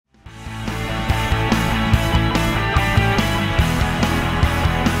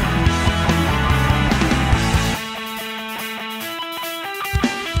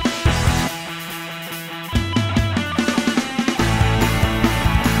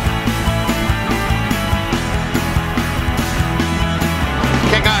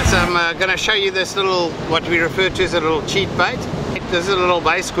going to show you this little, what we refer to as a little cheat bait. This is a little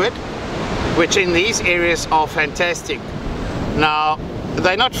bay squid, which in these areas are fantastic. Now,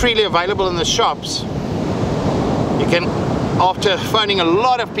 they're not freely available in the shops. You can, after phoning a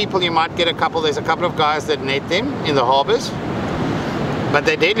lot of people, you might get a couple. There's a couple of guys that net them in the harbors, but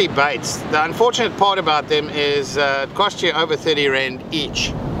they're deadly baits. The unfortunate part about them is it costs you over 30 Rand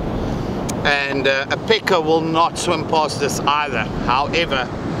each, and a pecker will not swim past this either. However,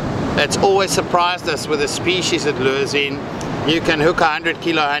 it's always surprised us with the species it lures in. You can hook 100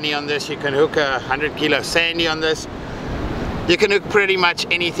 kilo honey on this, you can hook 100 kilo sandy on this, you can hook pretty much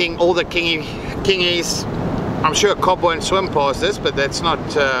anything, all the kingies. I'm sure a cob won't swim past this, but that's not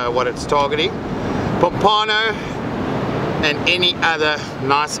what it's targeting. Pompano and any other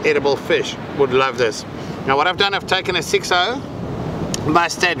nice edible fish would love this. Now what I've done, I've taken a 6.0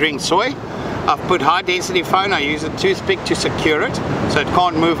 mustard ring soy. I've put high density foam. I use a toothpick to secure it so it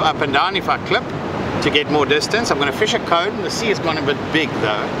can't move up and down if I clip to get more distance. I'm going to fish a cone. The sea has gone a bit big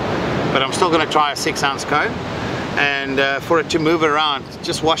though, but I'm still going to try a 6-ounce cone. And for it to move around,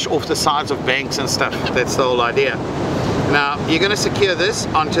 just wash off the sides of banks and stuff. That's the whole idea. Now you're going to secure this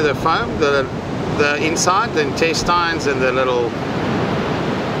onto the foam, the inside, the intestines and the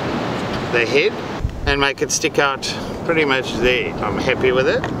head, and make it stick out pretty much there. I'm happy with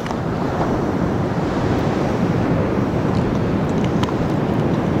it.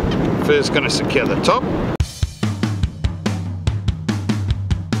 First going to secure the top,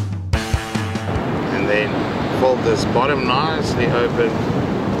 and then fold this bottom nicely open.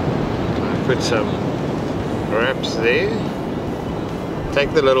 Put some wraps there.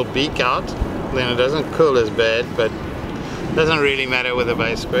 Take the little beak out, then it doesn't curl as bad, but it doesn't really matter with a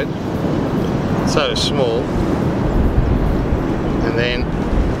bay squid. It's so small. And then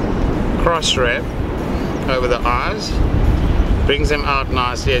cross wrap over the eyes. Brings them out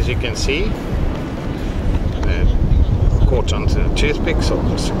nicely, as you can see. Caught onto the toothpick, so I'll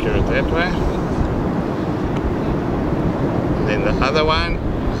just secure it that way. And then the other one,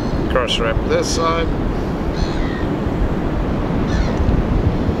 cross wrap this side.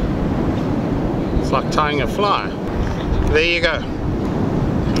 It's like tying a fly. There you go.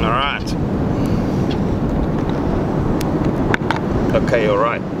 Alright. Okay,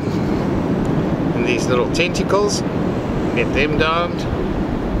 alright. And these little tentacles, get them down.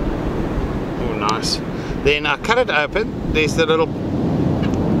 Oh, nice. Then I cut it open. There's the little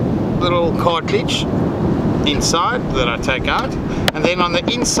cartilage inside that I take out, and then on the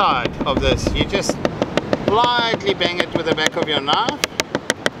inside of this you just lightly bang it with the back of your knife,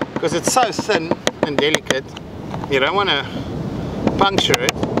 because it's so thin and delicate. You don't want to puncture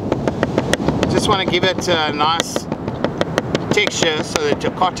it. Just want to give it a nice texture so that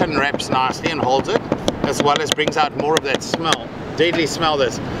your cotton wraps nicely and holds it, as well as brings out more of that smell. Deadly smell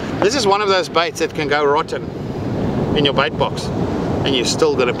this. This is one of those baits that can go rotten in your bait box and you're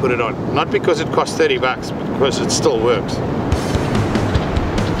still going to put it on. Not because it costs 30 bucks, but because it still works.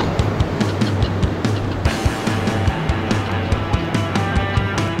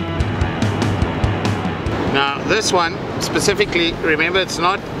 Now this one specifically, remember it's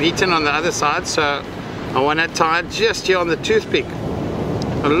not beaten on the other side, so I want to tie it just here on the toothpick,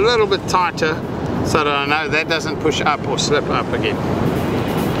 a little bit tighter, so that I know that doesn't push up or slip up again.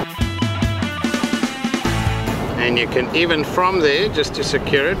 And you can even from there, just to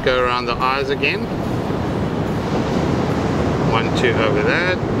secure it, go around the eyes again. 1, 2 over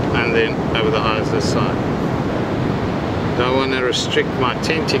that, and then over the eyes this side. Don't want to restrict my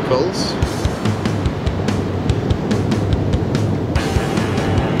tentacles.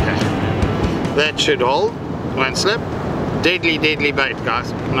 Okay. That should hold, won't slip. Deadly, deadly bait,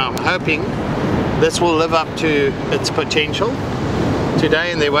 guys. Now I'm hoping this will live up to its potential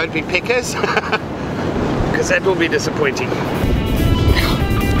today and there won't be peckers, because that will be disappointing.